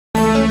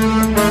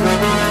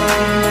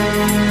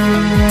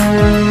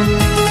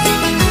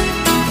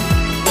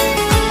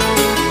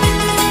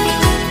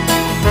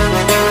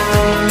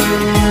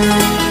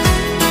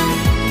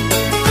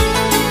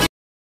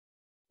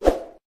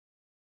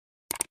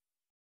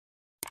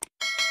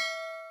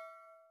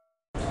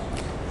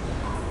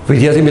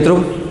વિદ્યાર્થી મિત્રો,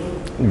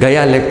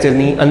 ગયા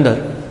લેક્ચરની અંદર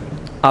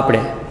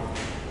આપણે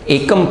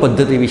એકમ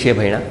પદ્ધતિ વિશે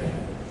ભણ્યા.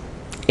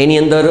 એની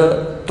અંદર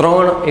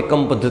 3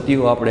 એકમ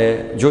પદ્ધતિઓ આપણે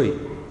જોઈ.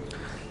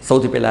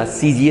 સૌથી પહેલાં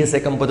CGS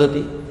એકમ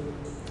પદ્ધતિ,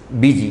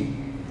 બીજી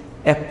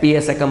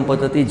FPS એકમ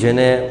પદ્ધતિ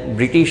જેને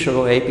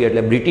બ્રિટિશરો આપી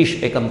એટલે બ્રિટિશ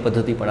એકમ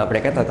પદ્ધતિ પણ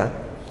આપણે કહેતા હતા,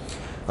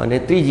 અને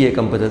ત્રીજી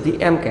એકમ પદ્ધતિ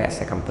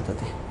MKS એકમ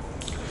પદ્ધતિ.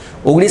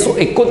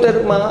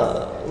 1971માં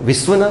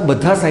વિશ્વના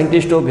બધા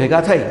સાયન્ટિસ્ટો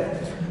ભેગા થઈ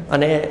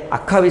અને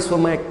આખા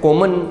વિશ્વમાં એક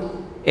કોમન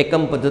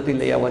એકમ પદ્ધતિ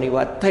લઈ આવવાની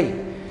વાત થઈ.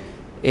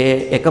 એ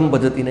એકમ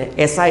પદ્ધતિને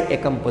SI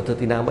એકમ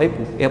પદ્ધતિ નામ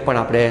આપ્યું. એ પણ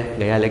આપણે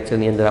ગયા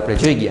લેક્ચરની અંદર આપણે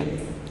જોઈ ગયા.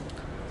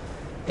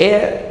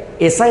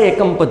 એ SI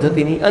એકમ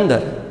પદ્ધતિની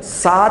અંદર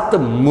 7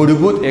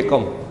 મૂળભૂત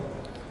એકમ,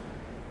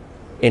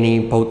 એની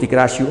ભૌતિક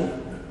રાશિઓ,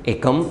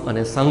 એકમ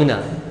અને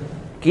સંજ્ઞા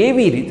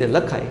કેવી રીતે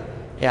લખાય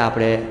એ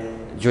આપણે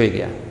જોઈ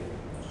ગયા.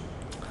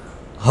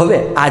 હવે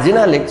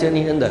આજના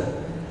લેક્ચરની અંદર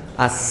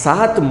આ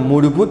 7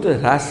 મૂળભૂત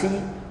રાશિ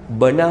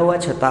બનાવવા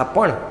છતાં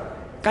પણ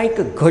કંઈક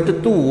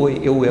ઘટતું હોય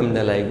એવું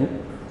એમને લાગ્યું,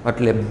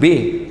 એટલે 2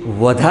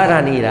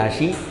 વધારાની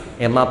રાશિ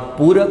એમાં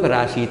પૂરક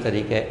રાશિ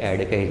તરીકે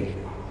એડ કરી.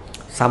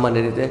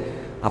 સામાન્ય રીતે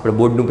આપણે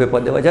બોર્ડનું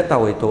પેપર દેવા જતા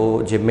હોય તો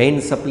જે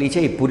મેઇન સપ્લી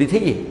છે એ પૂરી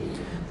થઈ ગઈ,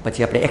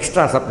 પછી આપણે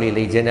એક્સ્ટ્રા સપ્લી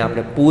લઈ, જેને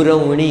આપણે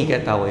પૂરવણી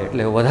કહેતા હોય,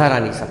 એટલે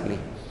વધારાની સપ્લી.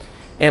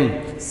 એમ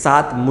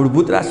 7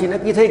 મૂળભૂત રાશિ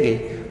નક્કી થઈ ગઈ,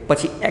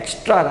 પછી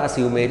એક્સ્ટ્રા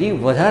રાશિ ઉમેરી,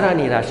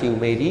 વધારાની રાશિ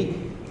ઉમેરી,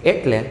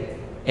 એટલે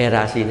એ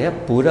રાશિને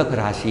પૂરક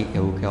રાશિ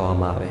એવું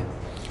કહેવામાં આવે.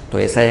 તો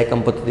SI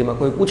એકમ પદ્ધતિમાં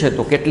કોઈ પૂછે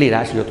તો કેટલી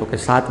રાશિઓ, તો કે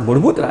 7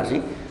 મૂળભૂત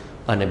રાશિ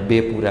અને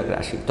 2 પૂરક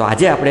રાશિ. તો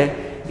આજે આપણે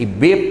એ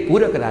 2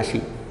 પૂરક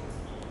રાશિ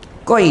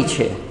કઈ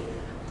છે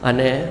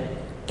અને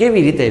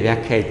કેવી રીતે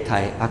વ્યાખ્યાયિત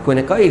થાય,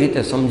 આખું કઈ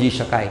રીતે સમજી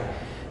શકાય,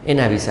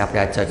 એના વિશે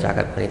આપણે આ ચર્ચા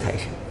કરવાની થાય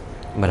છે.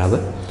 બરાબર.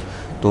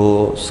 તો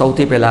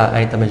સૌથી પહેલાં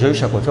અહીં તમે જોઈ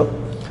શકો છો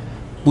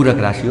પૂરક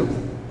રાશિઓ.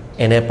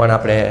 એને પણ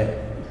આપણે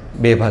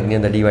 2 ભાગની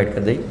અંદર ડિવાઈડ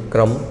કરી દઈએ.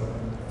 ક્રમ,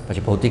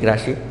 પછી ભૌતિક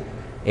રાશિ,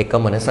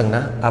 એકમ અને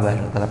સંજ્ઞા આ બહાર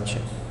તરફ છે.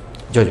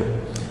 જોજો,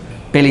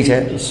 પહેલી છે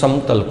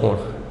સમતલ કોણ.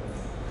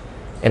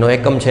 એનો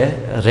એકમ છે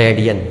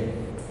રેડિયન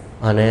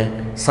અને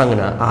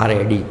સંજ્ઞા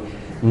RAD.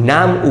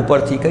 નામ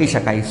ઉપરથી કહી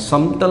શકાય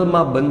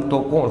સમતલમાં બનતો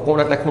કોણ. કોણ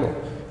એટલે ખૂણો.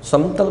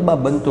 સમતલમાં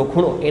બનતો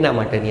ખૂણો એના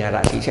માટેની આ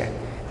રાશિ છે,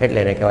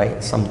 એટલે એને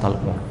કહેવાય સમતલ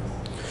કોણ.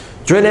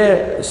 જો એને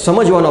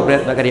સમજવાનો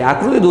પ્રયત્ન કરીએ,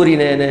 આકૃતિ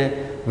દોરીને એને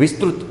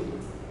વિસ્તૃત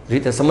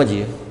રીતે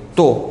સમજીએ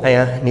તો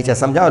અહીંયા નીચે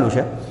સમજાવેલું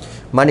છે.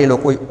 માની લો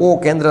કોઈ O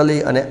કેન્દ્ર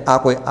લઈ અને આ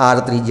કોઈ R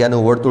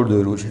ત્રિજ્યાનું વર્તુળ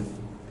દોર્યું છે.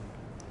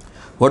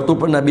 વર્તુળ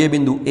પરના 2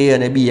 બિંદુ A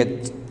અને B એક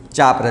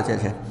ચાપ રચે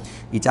છે.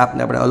 એ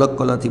ચાપને આપણે અલગ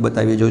કલરથી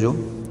બતાવીએ. જોજો,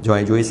 જો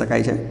અહીં જોઈ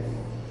શકાય છે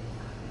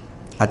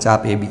આ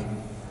ચાપ AB,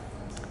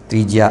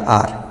 ત્રિજ્યા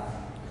R.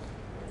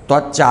 તો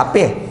આ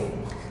ચાપે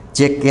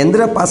જે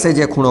કેન્દ્ર પાસે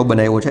જે ખૂણો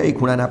બનાવ્યો છે એ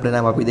ખૂણાને આપણે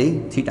નામ આપી દઈએ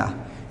થીટા.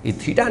 એ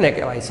થીટાને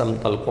કહેવાય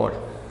સમતલ કોણ.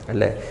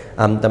 એટલે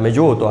આમ તમે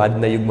જુઓ તો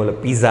આજના યુગમાં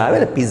પીઝા આવે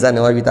ને, પીઝાને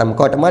આવી રીતે આમ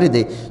કટ મારી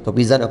દઈ તો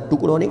પીઝાનો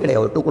ટુકડો નીકળે.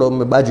 હવે ટુકડો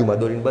મેં બાજુમાં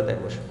દોરીને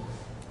બતાવ્યો છે.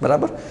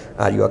 બરાબર.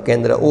 આ રહ્યું આ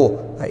કેન્દ્ર O,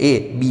 આ A,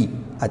 B,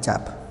 આ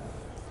ચાપ.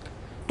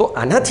 તો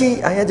આનાથી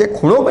અહીંયા જે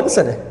ખૂણો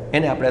બનશે ને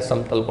એને આપણે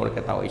સમતલ કોણ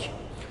કહેતા હોય છે.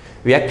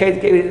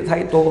 વ્યાખ્યાયિત કેવી રીતે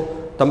થાય તો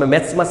તમે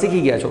મેથ્સમાં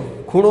શીખી ગયા છો,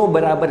 ખૂણો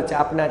બરાબર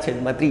ચાપના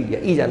છેદમાં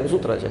ત્રિજ્યા. એ જ આનું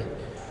સૂત્ર છે.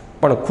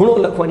 પણ ખૂણો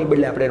લખવાની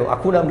બદલે આપણે એનું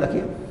આખું નામ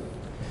લખીએ.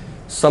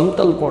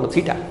 સમતલ કોણ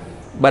થીટા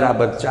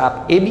બરાબર ચાપ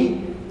AB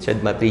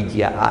છેદમાં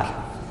ત્રિજ્યા R.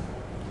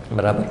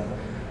 બરાબર.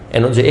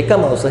 એનો જે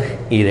એકમ આવશે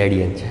એ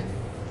રેડિયન છે.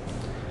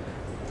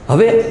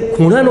 હવે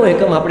ખૂણાનો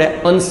એકમ આપણે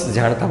અંશ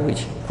જાણતા હોય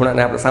છે.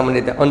 ખૂણાને આપણે સામાન્ય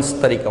રીતે અંશ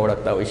તરીકે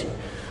ઓળખતા હોય છે.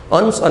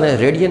 અંશ અને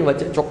રેડિયન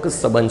વચ્ચે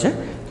ચોક્કસ સંબંધ છે,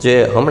 જે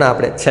હમણાં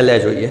આપણે છેલ્લે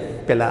જોઈએ.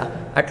 પહેલાં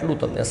આટલું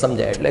તમને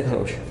સમજાય એટલે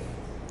ઘણું છે.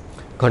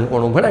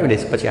 ઘનકોણ હું ભણાવી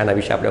દઈશ, પછી આના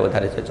વિશે આપણે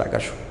વધારે ચર્ચા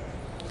કરશું.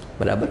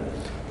 બરાબર.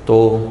 તો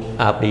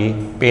આપણી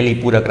પહેલી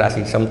પૂરક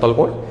રાશિ સમતલ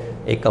કોણ,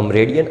 એકમ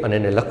રેડિયન, અને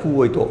એને લખવું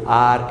હોય તો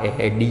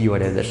RAD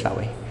વડે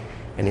દર્શાવાય.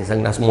 એની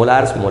સંજ્ઞા small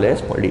r, small a,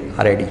 small d,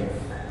 RAD.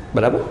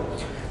 બરાબર.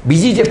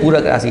 બીજી જે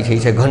પૂરક રાશિ છે એ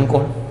છે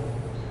ઘનકોણ.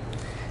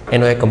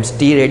 એનો એકમ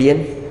સ્ટીરેડિયન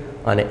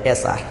અને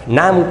SR.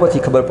 નામ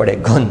ઉપરથી ખબર પડે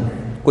ઘન.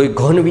 કોઈ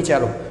ઘન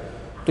વિચારો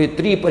તો એ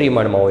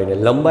ત્રિપરિમાણમાં હોય ને,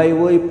 લંબાઈ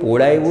હોય,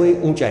 પહોળાઈ હોય,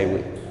 ઊંચાઈ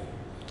હોય.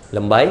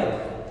 લંબાઈ,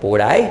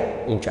 પહોળાઈ,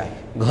 ઊંચાઈ,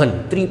 ઘન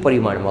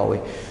ત્રિપરિમાણમાં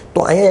હોય. તો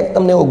અહીંયા એક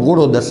તમને એવો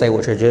ગોળો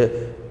દર્શાવ્યો છે જે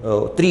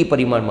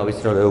ત્રિપરિમાણમાં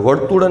વિસ્તરેલો હોય.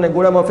 વર્તુળ અને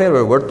ગોળામાં ફેર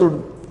હોય. વર્તુળ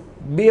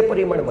 2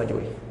 પરિમાણમાં જ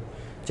હોય,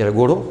 જ્યારે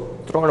ગોળો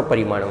 3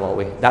 પરિમાણમાં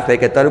હોય. દાખલા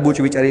કે તરબૂચ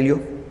વિચારી લ્યો.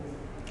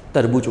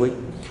 તરબૂચ હોય,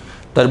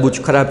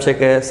 તરબૂચ ખરાબ છે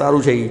કે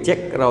સારું છે એ ચેક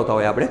કરાવતા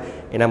હોય આપણે.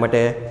 એના માટે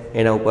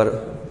એના ઉપર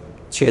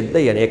છેદ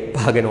દઈ અને એક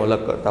ભાગ એનો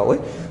અલગ કરતા હોય.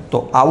 તો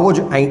આવો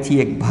જ અહીંથી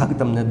એક ભાગ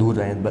તમને દૂર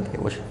અહીંયા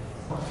બતાવ્યો છે.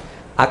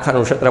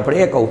 આખાનું ક્ષેત્રફળ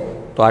A કહું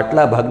તો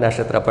આટલા ભાગના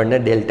ક્ષેત્રફળને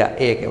ડેલ્ટા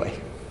A કહેવાય,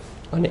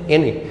 અને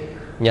એની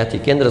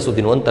ત્યાંથી કેન્દ્ર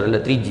સુધીનું અંતર એટલે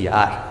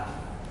ત્રિજ્યા R.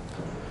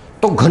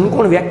 તો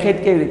ઘનકોણ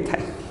વ્યાખ્યાયિત કેવી રીતે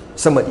થાય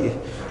સમજીએ.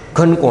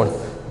 ઘનકોણ,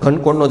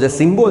 ઘનકોણનો જે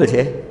સિમ્બોલ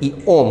છે એ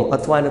ઓમ,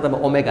 અથવા એને તમે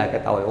ઓમેગા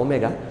કહેતા હોય.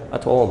 ઓમેગા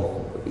અથવા ઓમ,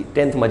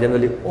 10થમાં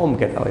જનરલી ઓમ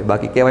કહેતા હોય,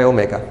 બાકી કહેવાય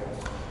ઓમેગા.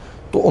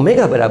 તો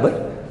ઓમેગા બરાબર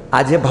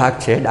આ જે ભાગ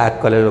છે ડાર્ક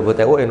કલરનો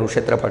બતાવ્યો એનું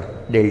ક્ષેત્રફળ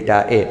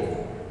ડેલ્ટા A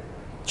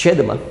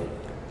છેદમાં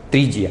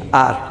ત્રિજ્યા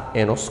આર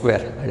એનો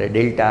સ્ક્વેર એટલે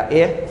ડેલ્ટા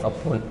એ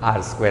અપોન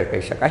આર સ્ક્વેર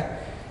કહી શકાય.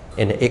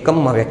 એને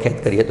એકમમાં વ્યાખ્યાત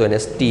કરીએ તો એને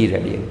ટી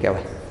રેડિયન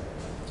કહેવાય.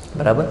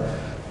 બરાબર.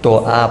 તો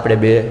આ આપણે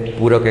બે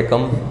પૂરક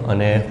એકમ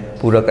અને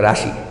પૂરક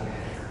રાશિ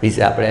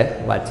વિશે આપણે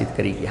વાતચીત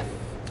કરી ગયા.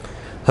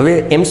 હવે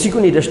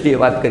એમસીક્યુની દ્રષ્ટિએ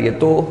વાત કરીએ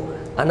તો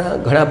આના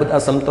ઘણા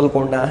બધા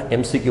સમતલકોણના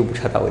એમસીક્યુ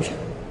પૂછાતા હોય છે.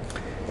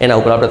 એના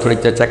ઉપર આપણે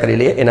થોડીક ચર્ચા કરી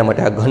લઈએ. એના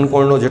માટે આ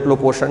ઘનકોણનો જેટલો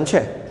પોર્શન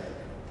છે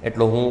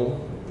એટલો હું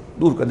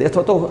દૂર કરી દેતો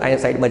હતો.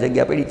 અહીંયા સાઈડમાં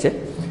જગ્યા પડી છે,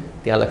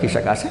 ત્યાં લખી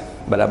શકાશે.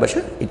 બરાબર છે,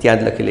 એ ત્યાં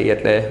જ લખી લઈએ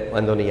એટલે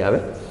વાંધો નહીં આવે.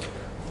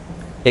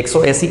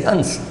 180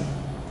 અંશ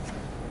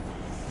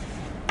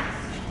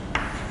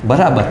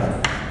બરાબર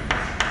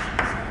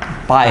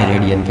પાય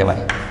રેડિયન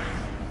કહેવાય.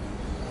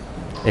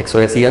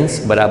 180 અંશ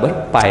બરાબર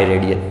પાય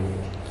રેડિયન.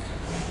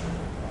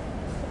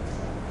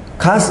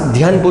 ખાસ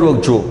ધ્યાનપૂર્વક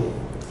જુઓ,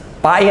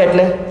 પાય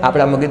એટલે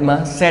આપણા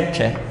મગજમાં સેટ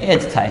છે એ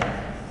જ થાય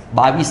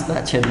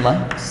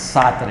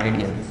 22/7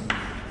 રેડિયન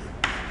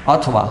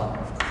અથવા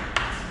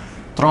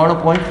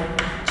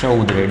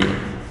 3.14 રેડિયન.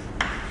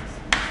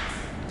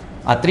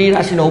 આ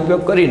ત્રિરાશિનો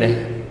ઉપયોગ કરીને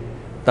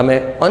તમે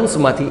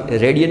અંશમાંથી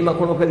રેડિયનમાં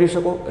ખૂણો ફેરવી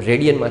શકો,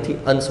 રેડિયનમાંથી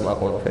અંશમાં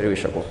ખૂણો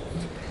ફેરવી શકો,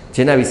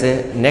 જેના વિશે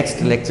નેક્સ્ટ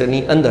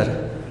લેક્ચરની અંદર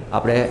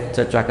આપણે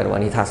ચર્ચા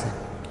કરવાની થશે.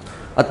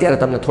 અત્યારે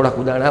તમને થોડાક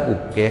ઉદાહરણ આપું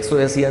કે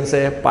 180 અંશે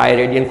પાય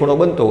રેડિયન ખૂણો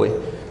બનતો હોય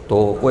તો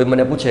કોઈ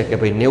મને પૂછે કે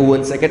ભાઈ 90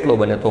 અંશે કેટલો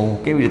બને, તો હું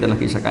કેવી રીતે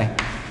લખી શકાય?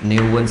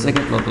 90 અંશે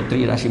કેટલો? તો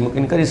ત્રિરાશિ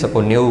મૂકીને કરી શકો.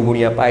 90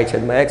 ગુણ્યા પાય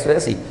છેદમાં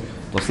 180,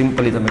 તો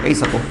સિમ્પલી તમે કહી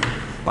શકો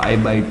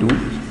પાય/2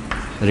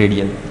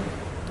 રેડિયન.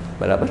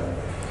 બરાબર.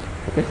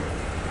 ઓકે.